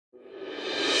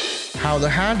How the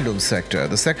handloom sector,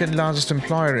 the second largest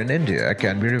employer in India,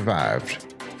 can be revived.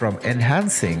 From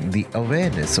enhancing the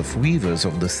awareness of weavers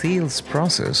of the sales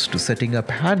process to setting up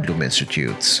handloom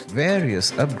institutes,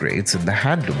 various upgrades in the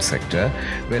handloom sector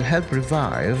will help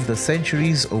revive the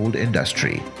centuries-old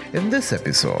industry. In this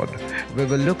episode, we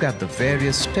will look at the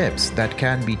various steps that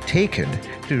can be taken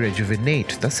to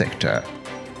rejuvenate the sector.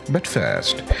 But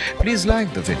first, please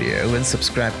like the video and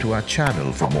subscribe to our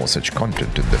channel for more such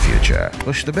content in the future.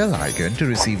 Push the bell icon to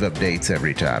receive updates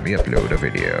every time we upload a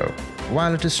video.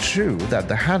 While it is true that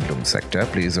the handloom sector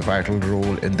plays a vital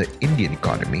role in the Indian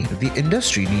economy, the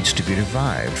industry needs to be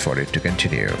revived for it to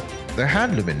continue. The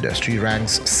handloom industry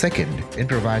ranks second in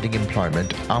providing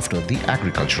employment after the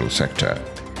agricultural sector.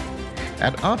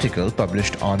 An article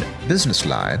published on Business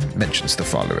Line mentions the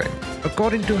following.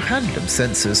 According to Handloom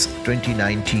Census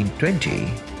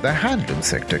 2019-20, the handloom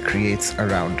sector creates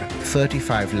around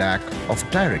 35 lakh of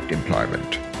direct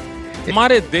employment.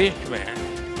 हमारे देश में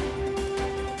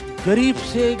गरीब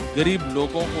से गरीब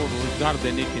लोगों को रोजगार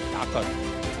देने की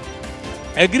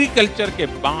ताकत एग्रीकल्चर के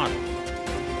बाद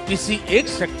किसी एक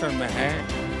सेक्टर में है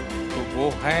तो वो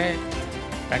है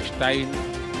टेक्सटाइल,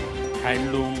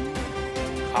 हैंडलूम,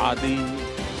 खादी,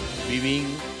 वीविंग।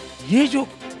 ये जो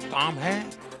काम है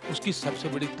उसकी सबसे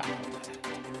बड़ी ताकत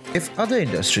है। If other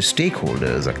industry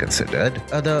stakeholders are considered,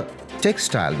 other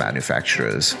textile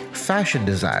manufacturers, fashion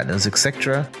designers,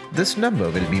 etc., this number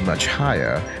will be much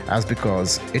higher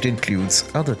because it includes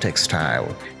other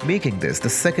textile, making this the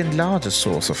second largest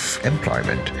source of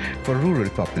employment for rural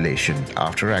population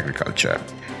after agriculture.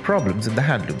 Problems in the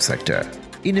handloom sector.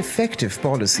 Ineffective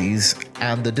policies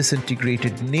and the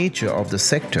disintegrated nature of the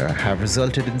sector have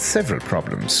resulted in several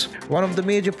problems. One of the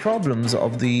major problems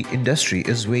of the industry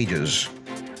is wages.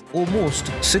 Almost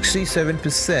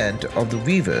 67% of the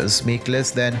weavers make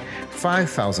less than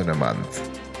 5,000 a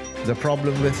month. The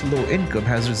problem with low income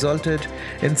has resulted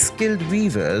in skilled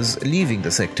weavers leaving the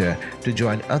sector to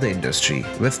join other industry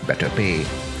with better pay.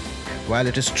 While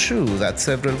it is true that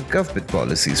several government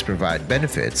policies provide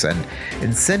benefits and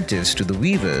incentives to the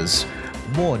weavers,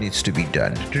 more needs to be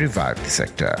done to revive the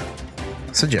sector.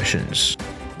 Suggestions.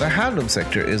 The handloom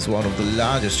sector is one of the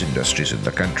largest industries in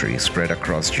the country, spread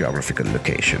across geographical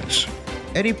locations.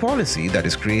 Any policy that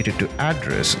is created to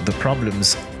address the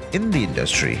problems in the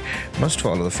industry must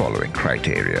follow the following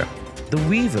criteria. The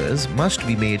weavers must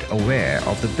be made aware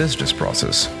of the business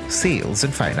process, sales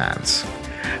and finance.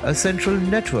 A central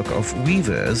network of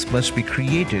weavers must be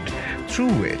created through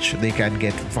which they can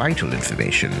get vital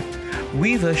information.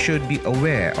 Weavers should be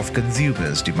aware of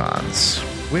consumers' demands.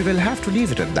 We will have to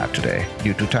leave it at that today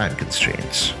due to time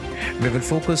constraints. We will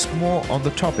focus more on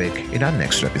the topic in our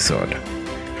next episode.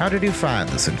 How did you find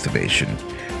this information?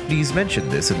 Please mention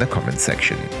this in the comment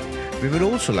section. We would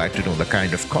also like to know the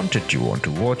kind of content you want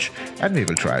to watch, and we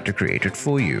will try to create it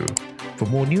for you. For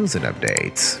more news and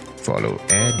updates, follow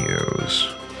Air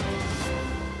News.